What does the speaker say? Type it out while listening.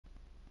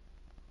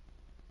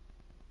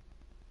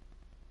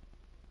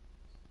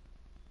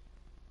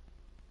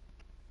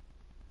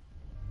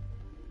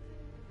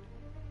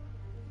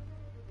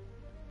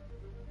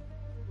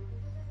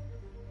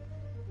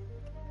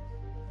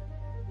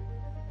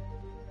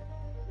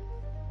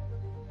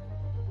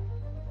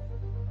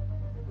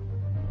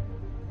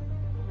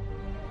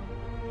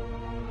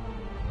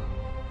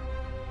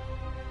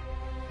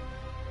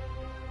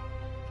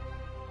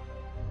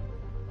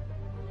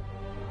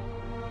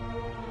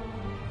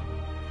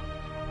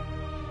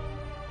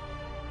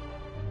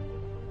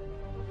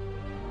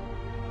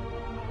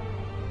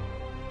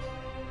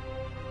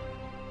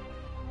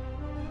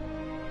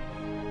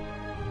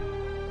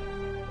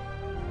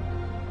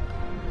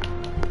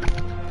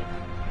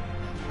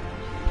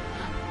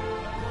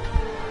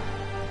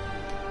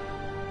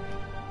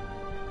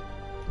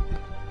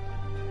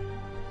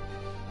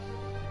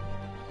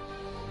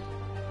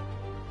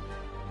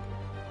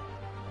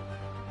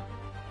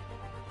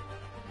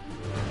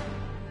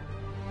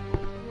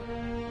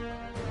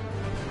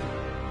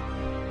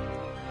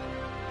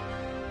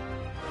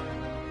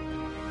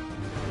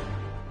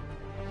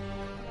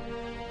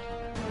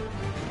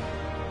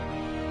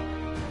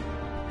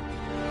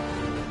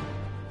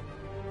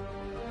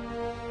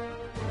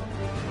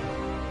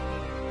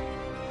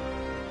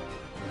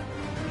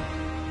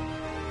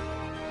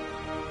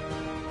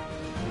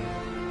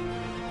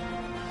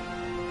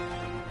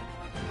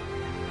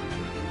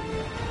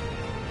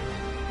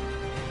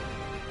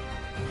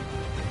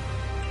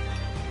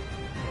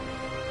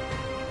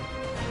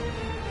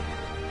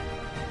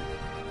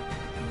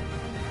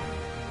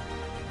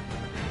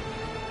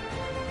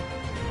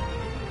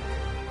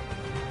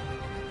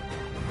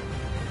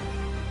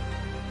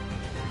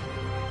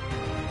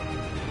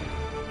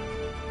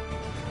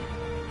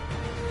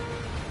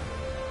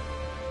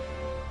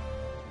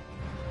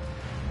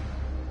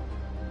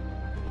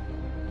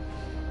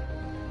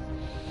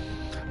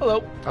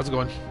Hello, how's it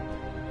going?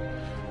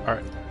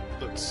 Alright,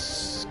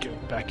 let's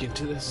get back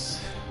into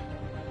this.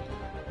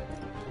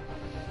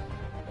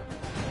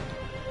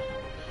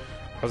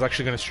 I was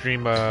actually going to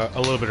stream a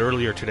little bit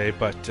earlier today,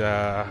 but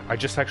I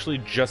just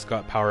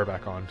got power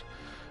back on.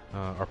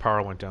 Our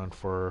power went down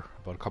for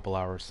about a couple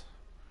hours.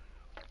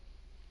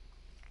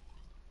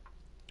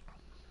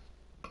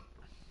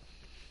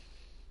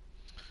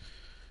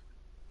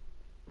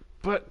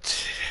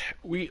 But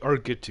we are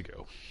good to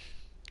go,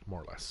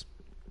 more or less.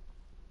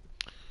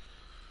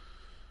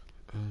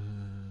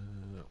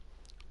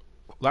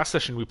 Last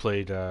session we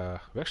played,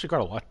 we actually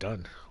got a lot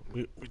done.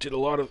 We did a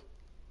lot of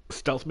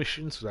stealth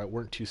missions that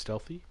weren't too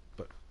stealthy,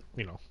 but,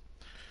 you know,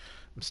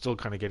 I'm still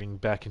kind of getting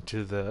back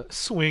into the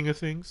swing of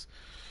things.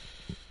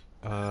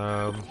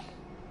 Oh,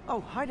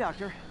 hi,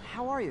 Doctor.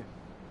 How are you?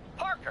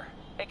 Parker,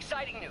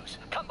 exciting news.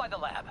 Come by the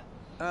lab.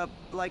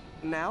 Like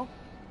now?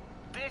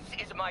 This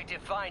is my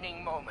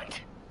defining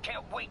moment.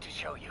 Can't wait to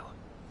show you.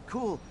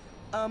 Cool.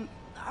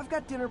 I've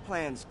got dinner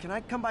plans. Can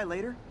I come by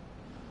later?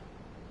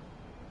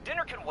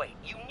 Dinner can wait.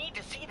 You need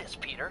to see this,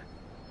 Peter.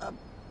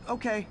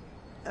 Okay.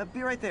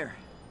 Be right there.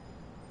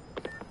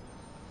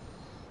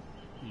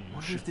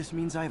 Wonder if this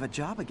means I have a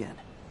job again.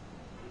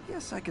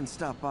 Guess I can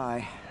stop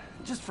by.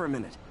 Just for a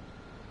minute.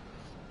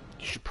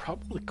 You should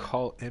probably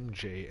call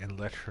MJ and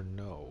let her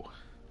know.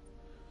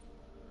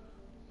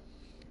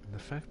 And the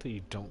fact that you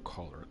don't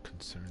call her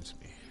concerns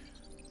me.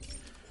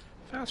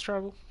 Fast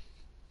travel.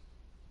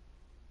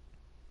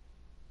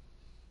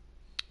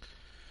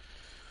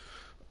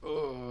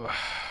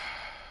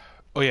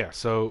 Oh yeah,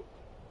 so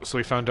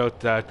we found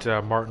out that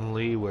Martin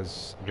Lee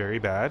was very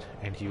bad,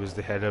 and he was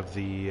the head of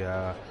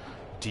the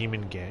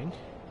Demon Gang.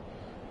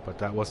 But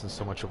that wasn't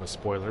so much of a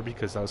spoiler,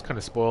 because that was kind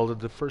of spoiled in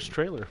the first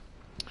trailer.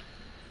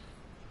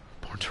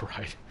 Born to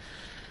Ride.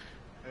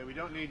 Hey, we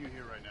don't need you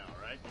here right now,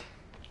 alright?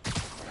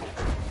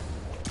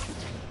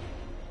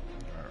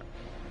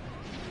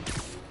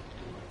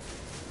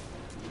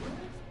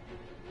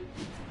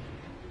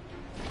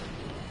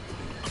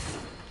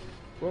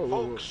 Whoa,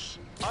 Folks,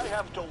 I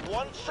have to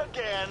once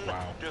again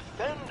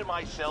defend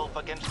myself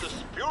against the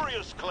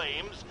spurious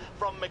claims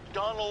from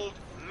McDonald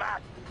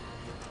Mack.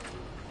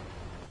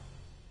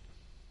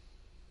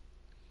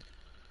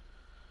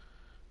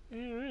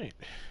 Alright.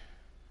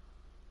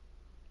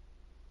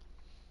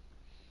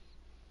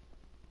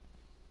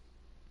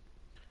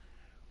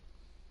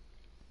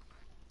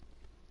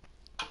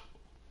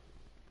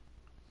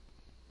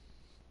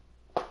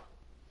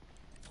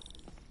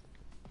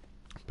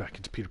 Back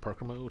into Peter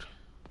Parker mode.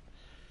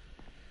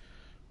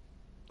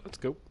 Let's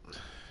go.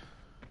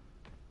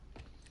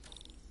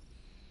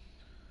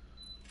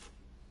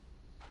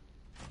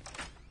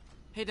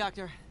 Hey,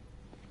 Doctor.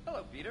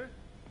 Hello, Peter.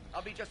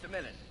 I'll be just a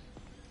minute.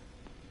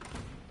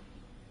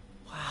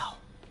 Wow.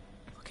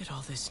 Look at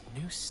all this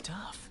new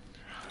stuff.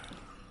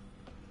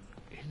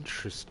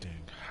 Interesting.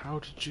 How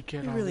did you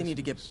get You all really this need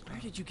to get... stuff? Where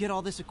did you get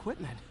all this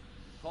equipment?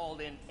 Called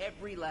in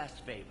every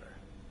last favor.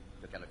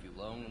 Took out a few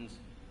loans.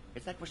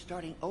 It's like we're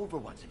starting over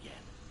once again.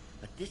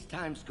 But this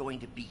time's going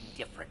to be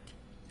different.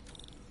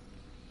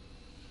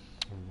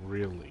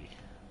 Really?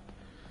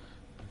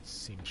 That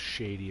seems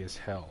shady as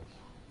hell.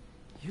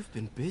 You've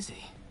been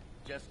busy.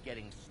 Just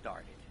getting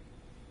started.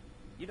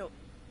 You know,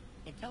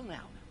 until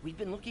now, we've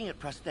been looking at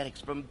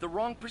prosthetics from the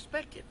wrong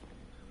perspective.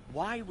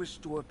 Why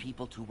restore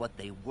people to what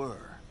they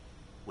were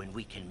when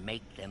we can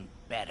make them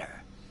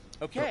better?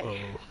 Okay.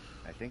 Uh-oh.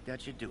 I think that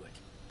should do it.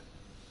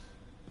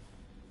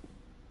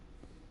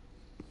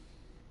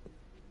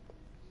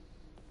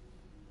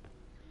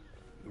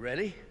 You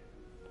ready?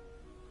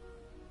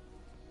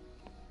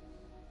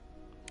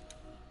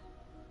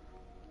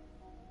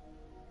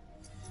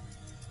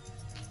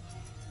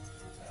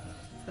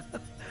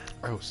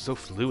 Oh, so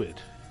fluid.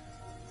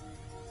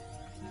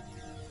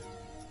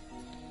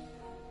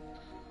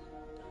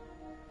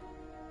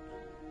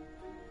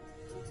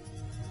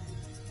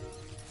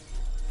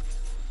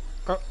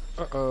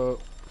 Uh-oh.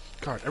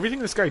 God, everything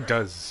this guy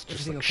does is just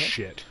Everything like okay?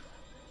 shit.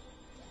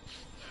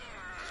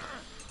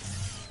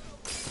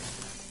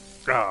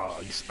 Oh,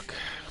 you suck.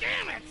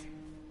 Damn it!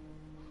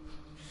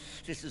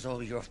 This is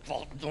all your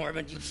fault,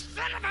 Norman, you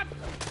son of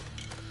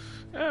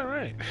a...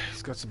 Alright,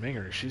 he's got some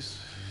anger issues.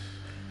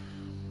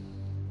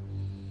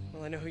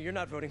 Well, I know who you're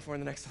not voting for in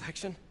the next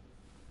election.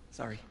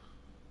 Sorry.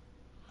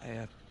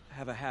 I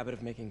have a habit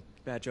of making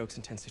bad jokes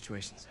in tense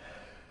situations.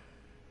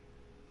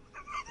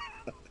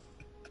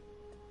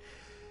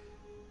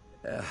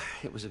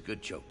 It was a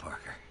good joke,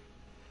 Parker.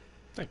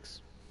 Thanks.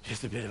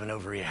 Just a bit of an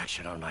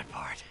overreaction on my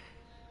part.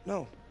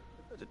 No,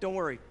 don't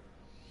worry.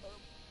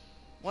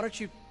 Why don't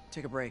you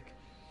take a break?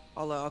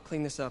 I'll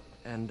clean this up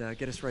and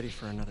get us ready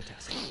for another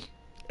test.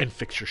 And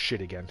fix your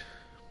shit again.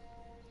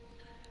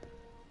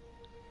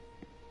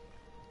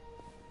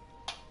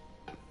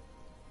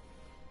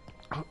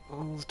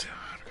 Oh,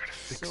 I gotta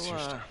fix your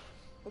stuff.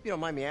 Hope you don't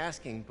mind me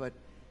asking, but it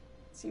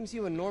seems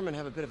you and Norman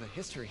have a bit of a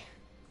history.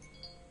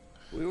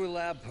 We were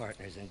lab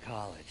partners in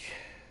college.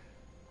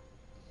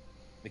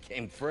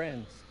 Became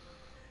friends.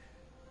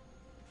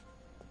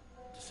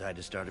 Decided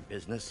to start a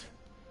business.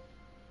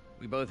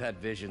 We both had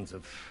visions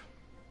of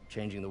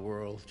changing the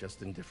world,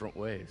 just in different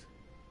ways.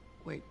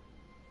 Wait,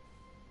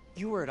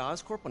 you were at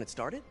Oscorp when it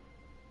started?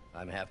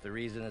 I'm half the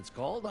reason it's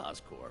called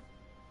Oscorp.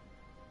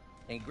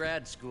 In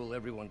grad school,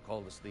 everyone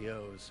called us the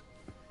O's.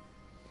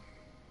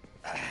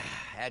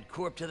 Add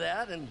Corp to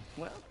that, and,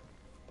 well,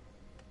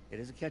 it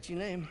is a catchy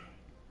name.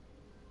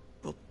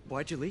 Well,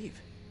 why'd you leave?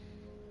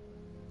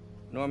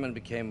 Norman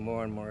became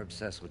more and more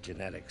obsessed with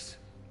genetics.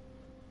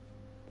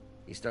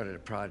 He started a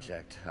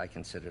project I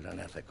considered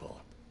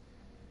unethical.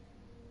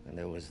 And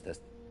there was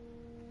this...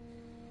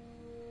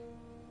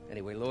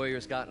 Anyway,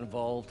 lawyers got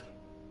involved.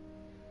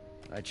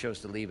 I chose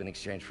to leave in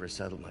exchange for a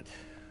settlement.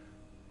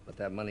 But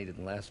that money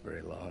didn't last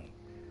very long.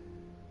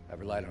 I've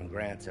relied on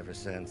grants ever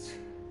since.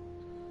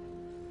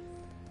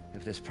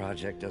 If this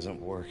project doesn't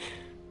work...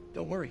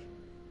 Don't worry.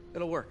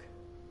 It'll work.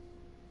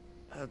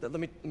 Let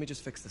me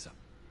just fix this up.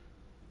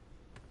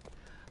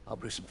 I'll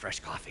brew some fresh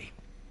coffee.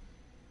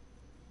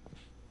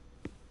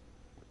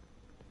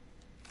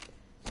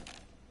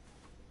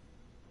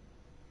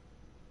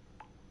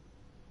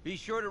 Be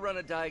sure to run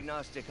a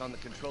diagnostic on the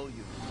control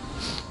unit.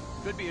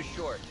 Could be a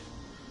short.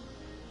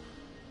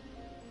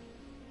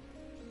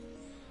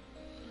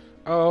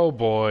 Oh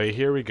boy,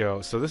 here we go.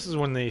 So this is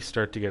when they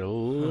start to get a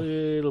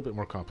little bit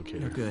more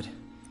complicated. You're good.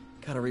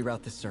 Gotta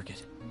reroute this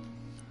circuit.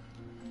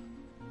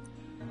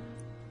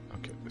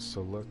 Okay,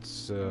 so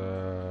let's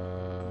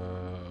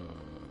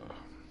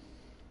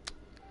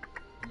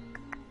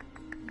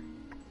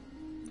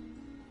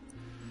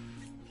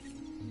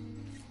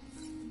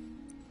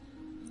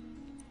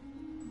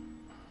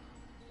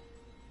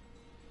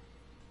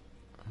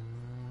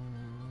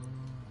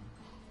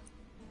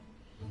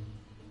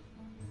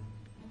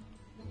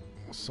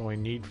so I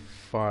need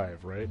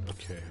 5, right?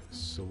 Okay,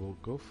 so we'll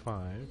go 5.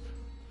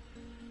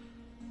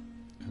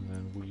 And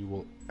then we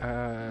will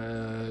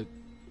add...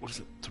 What is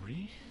it?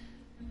 3?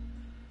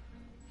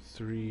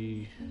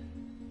 3.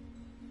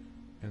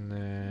 And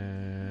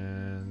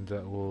then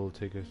that will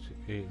take us to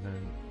 8, and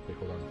then... Wait,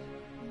 hold on.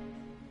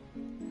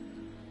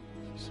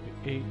 So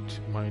 8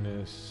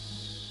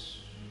 minus...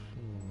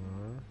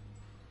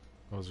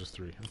 Oh, it was just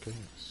 3. Okay,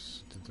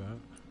 let's do that.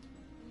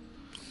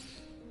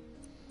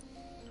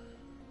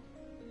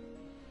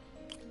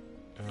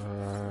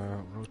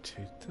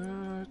 Rotate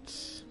that.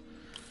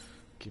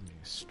 Give me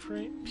a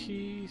straight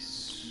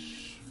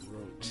piece.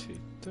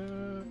 Rotate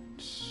that.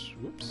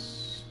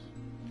 Whoops.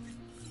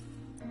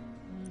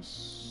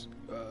 This,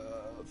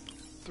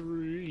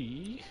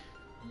 3.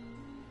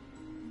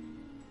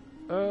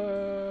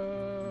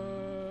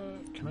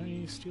 Can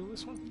I steal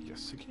this one?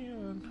 Yes, I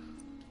can.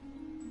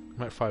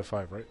 I'm at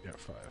 5-5, right? Yeah,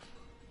 5.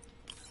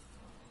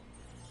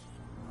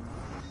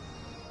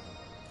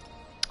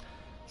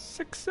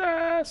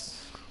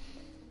 Success!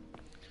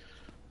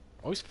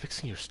 Always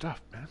fixing your stuff,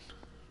 man.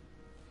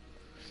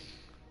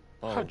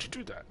 Oh, how'd you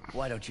do that?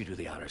 Why don't you do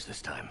the honors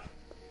this time?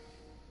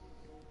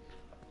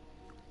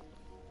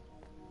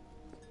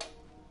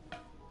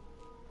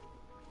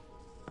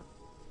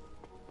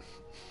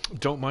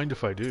 Don't mind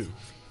if I do.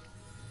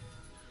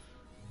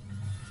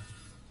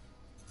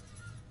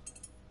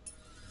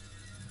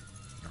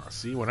 Oh,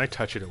 see, when I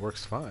touch it, it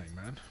works fine,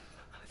 man.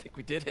 I think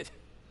we did it.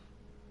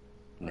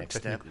 Next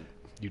step,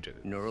 you did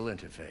it. neural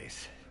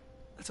interface.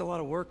 That's a lot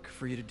of work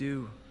for you to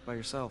do by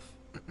yourself.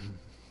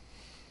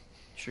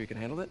 Sure you can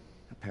handle it?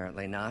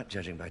 Apparently not,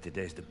 judging by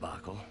today's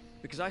debacle.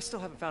 Because I still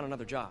haven't found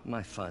another job.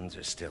 My funds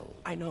are still...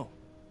 I know.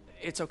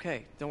 It's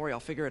okay. Don't worry, I'll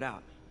figure it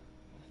out.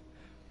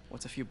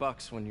 What's a few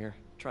bucks when you're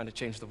trying to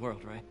change the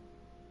world, right?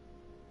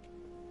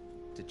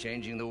 To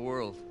changing the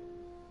world.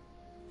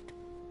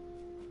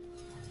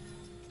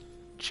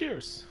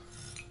 Cheers.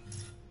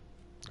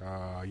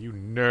 Ah, you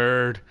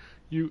nerd.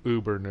 You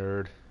uber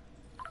nerd.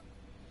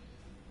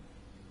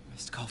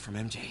 Missed call from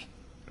MJ.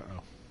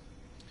 Uh-oh.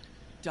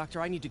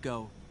 Doctor, I need to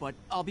go, but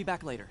I'll be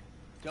back later.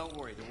 Don't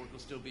worry, the work will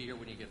still be here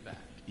when you get back.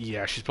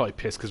 Yeah, she's probably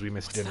pissed because we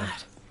missed What's dinner.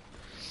 that?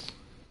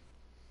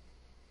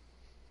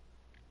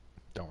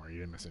 Don't worry, you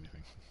didn't miss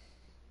anything.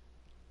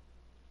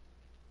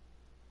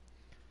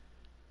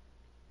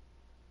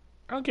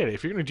 I don't get it.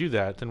 If you're going to do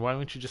that, then why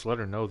don't you just let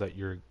her know that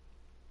you're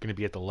going to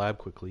be at the lab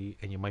quickly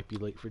and you might be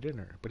late for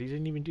dinner? But he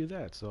didn't even do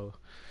that, so...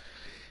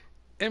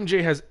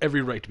 MJ has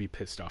every right to be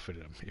pissed off at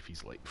him if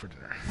he's late for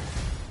dinner.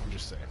 I'm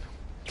just saying.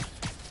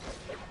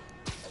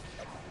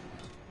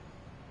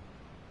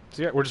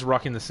 So yeah, we're just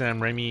rocking the Sam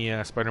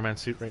Raimi Spider-Man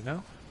suit right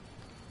now.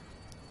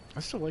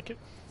 I still like it.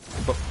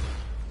 But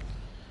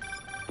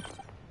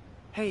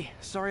Hey,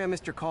 sorry I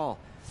missed your call.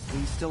 Are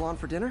you still on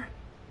for dinner?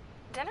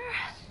 Dinner?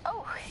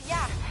 Oh,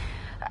 yeah.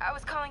 I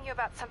was calling you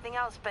about something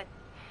else, but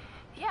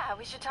yeah,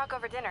 we should talk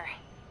over dinner.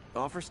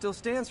 Offer still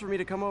stands for me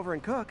to come over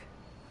and cook.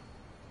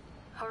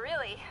 Oh,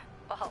 really?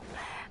 Well,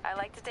 I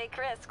like to take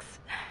risks.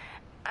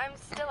 I'm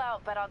still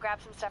out, but I'll grab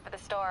some stuff at the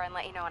store and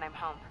let you know when I'm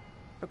home.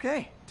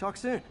 Okay, talk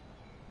soon.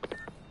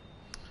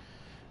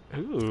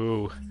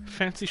 ooh,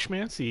 fancy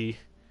schmancy.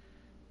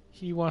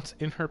 He wants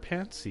in her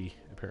pantsy,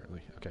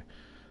 apparently. Okay.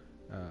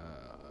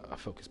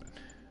 Focus, man.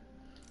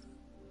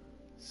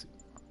 Let's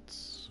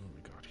see what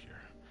we got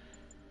here.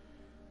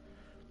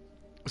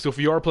 So if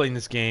you are playing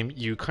this game,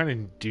 you kind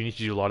of do need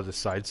to do a lot of the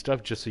side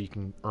stuff just so you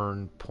can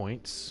earn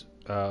points,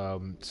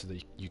 so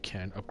that you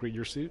can upgrade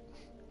your suit.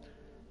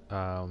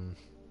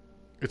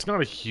 It's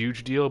not a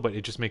huge deal, but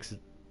it just makes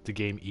the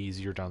game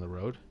easier down the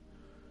road.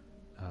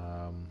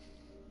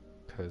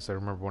 Because I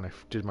remember when I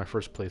did my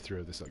first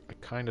playthrough of this, I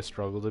kind of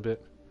struggled a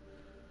bit.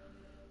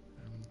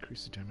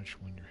 Increase the damage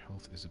when your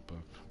health is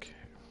above. Okay.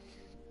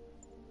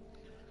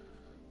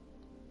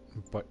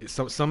 But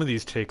some of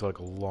these take like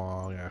a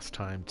long ass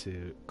time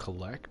to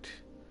collect,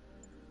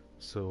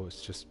 so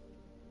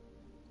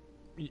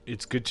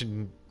it's good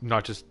to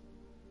not just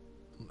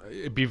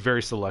be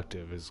very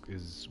selective.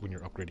 Is when you're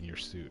upgrading your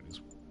suit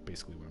is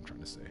basically what I'm trying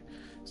to say.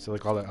 So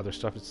like all that other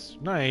stuff, it's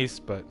nice,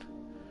 but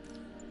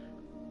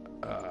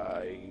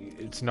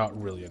it's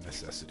not really a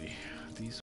necessity.